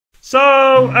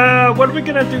So, what are we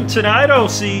gonna do tonight,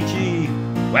 O.C.G?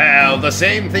 Well, the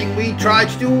same thing we try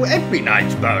to do every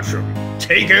night, Bertrum.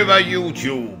 Take over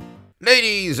YouTube.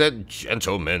 Ladies and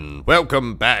gentlemen,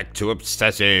 welcome back to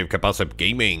Obsessive Compulsive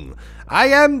Gaming. I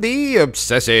am the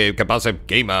Obsessive Compulsive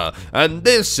Gamer, and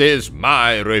this is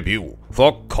my review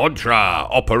for Contra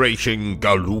Operation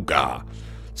GALUGA.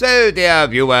 So, dear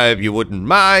viewer, if you wouldn't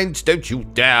mind, don't you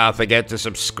dare forget to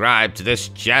subscribe to this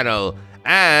channel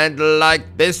and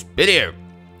like this video.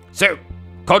 So,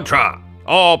 Contra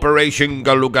Operation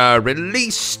GALUGA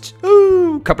released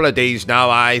a couple of days now,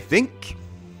 I think.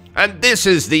 And this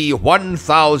is the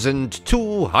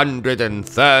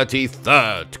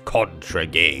 1233rd Contra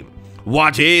game.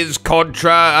 What is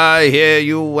Contra, I hear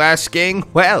you asking?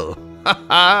 Well,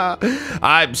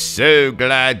 I'm so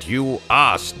glad you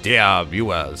asked, dear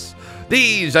viewers.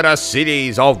 These are a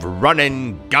series of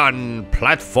run-and-gun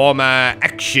platformer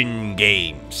action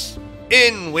games,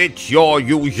 in which you're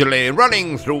usually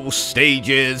running through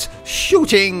stages,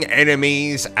 shooting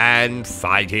enemies, and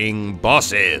fighting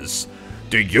bosses.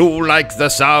 Do you like the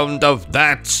sound of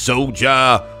that,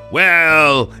 soldier?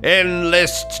 Well,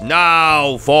 enlist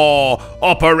now for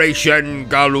Operation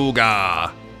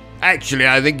GALUGA. Actually,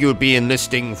 I think you'd be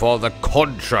enlisting for the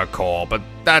Contra Corps, but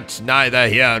that's neither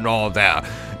here nor there.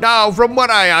 Now, from what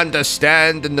I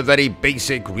understand and the very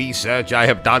basic research I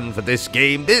have done for this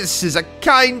game, this is a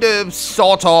kind of,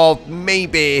 sort of,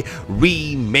 maybe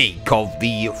remake of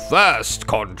the first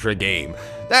Contra game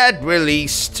that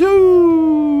released a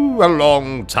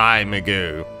long time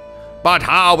ago. But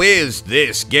how is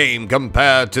this game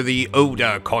compared to the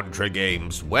older Contra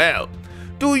games? Well,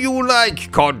 do you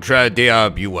like Contra, dear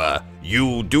viewer?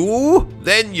 You do?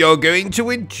 Then you're going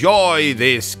to enjoy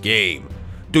this game.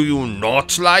 Do you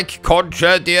not like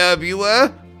Contra, dear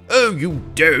viewer? Oh, you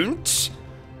don't?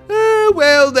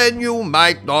 Well, then you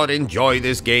might not enjoy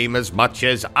this game as much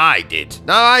as I did.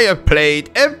 Now, I have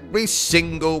played every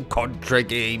single Contra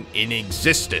game in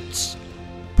existence.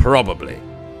 Probably.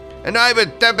 And I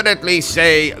would definitely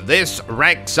say this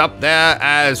ranks up there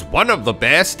as one of the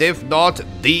best, if not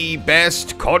the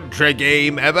best, Contra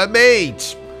game ever made.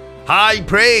 High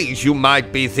praise, you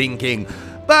might be thinking,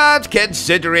 but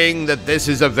considering that this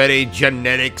is a very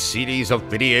generic series of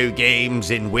video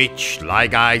games in which,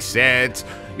 like I said,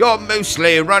 you're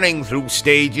mostly running through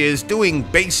stages, doing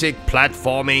basic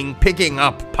platforming, picking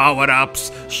up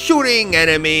power-ups, shooting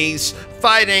enemies,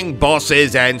 fighting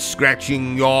bosses, and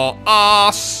scratching your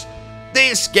ass,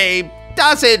 this game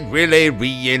doesn't really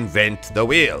reinvent the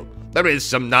wheel. There is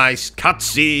some nice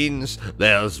cutscenes,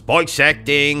 there's voice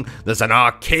acting, there's an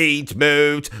arcade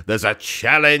mode, there's a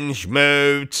challenge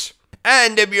mode.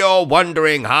 And if you're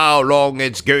wondering how long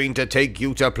it's going to take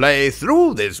you to play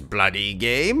through this bloody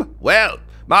game, well,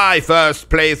 my first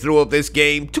playthrough of this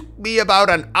game took me about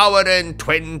an hour and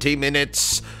 20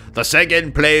 minutes. The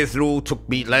second playthrough took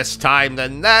me less time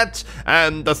than that,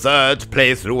 and the third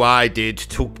playthrough I did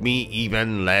took me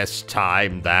even less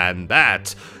time than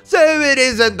that. So it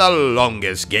isn't the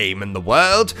longest game in the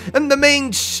world, and the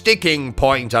main sticking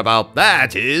point about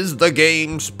that is the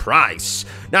game's price.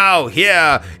 Now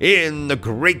here in the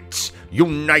great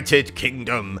United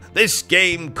Kingdom, this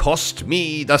game cost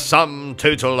me the sum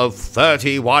total of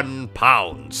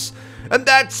 £31, and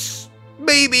that's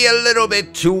maybe a little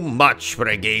bit too much for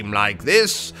a game like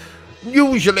this.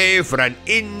 Usually for an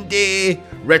indie,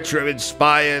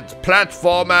 retro-inspired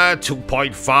platformer,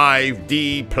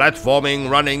 2.5D platforming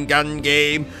run-and-gun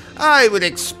game, I would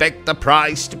expect the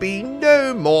price to be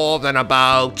no more than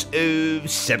about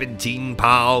 £17,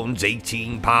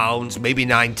 £18, maybe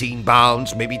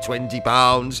 £19, maybe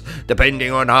 £20,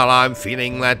 depending on how I'm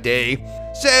feeling that day.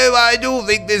 So I do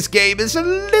think this game is a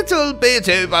little bit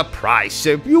overpriced.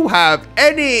 If you have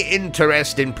any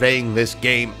interest in playing this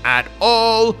game at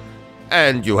all,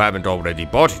 and you haven't already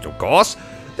bought it, of course,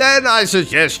 then I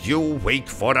suggest you wait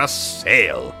for a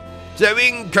sale. So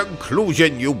in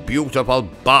conclusion, you beautiful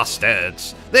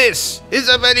bastards, this is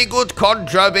a very good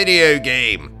Contra video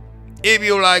game. If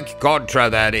you like Contra,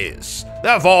 that is.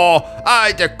 Therefore,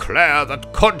 I declare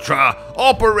that Contra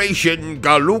Operation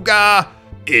GALUGA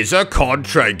is a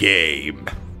Contra game.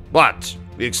 What?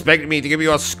 You expected me to give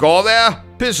you a score there?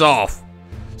 Piss off.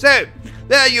 So,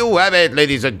 there you have it,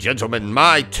 ladies and gentlemen,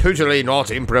 my totally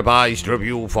not improvised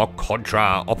review for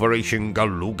Contra Operation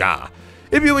GALUGA.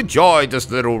 If you enjoyed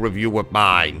this little review of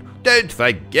mine, don't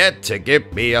forget to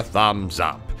give me a thumbs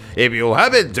up. If you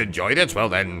haven't enjoyed it, well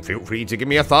then feel free to give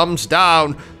me a thumbs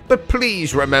down. But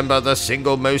please remember the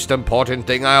single most important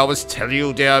thing I always tell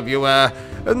you, dear viewer,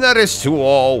 and that is to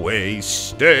always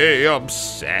stay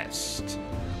obsessed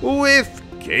with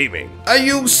gaming. Are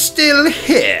you still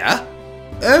here?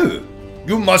 Oh,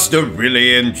 you must have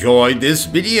really enjoyed this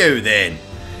video then.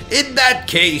 In that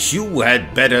case, you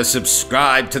had better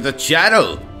subscribe to the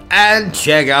channel and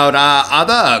check out our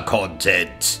other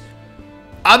content.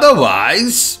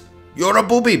 Otherwise, you're a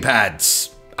booby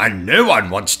pants, and no one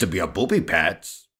wants to be a booby pants.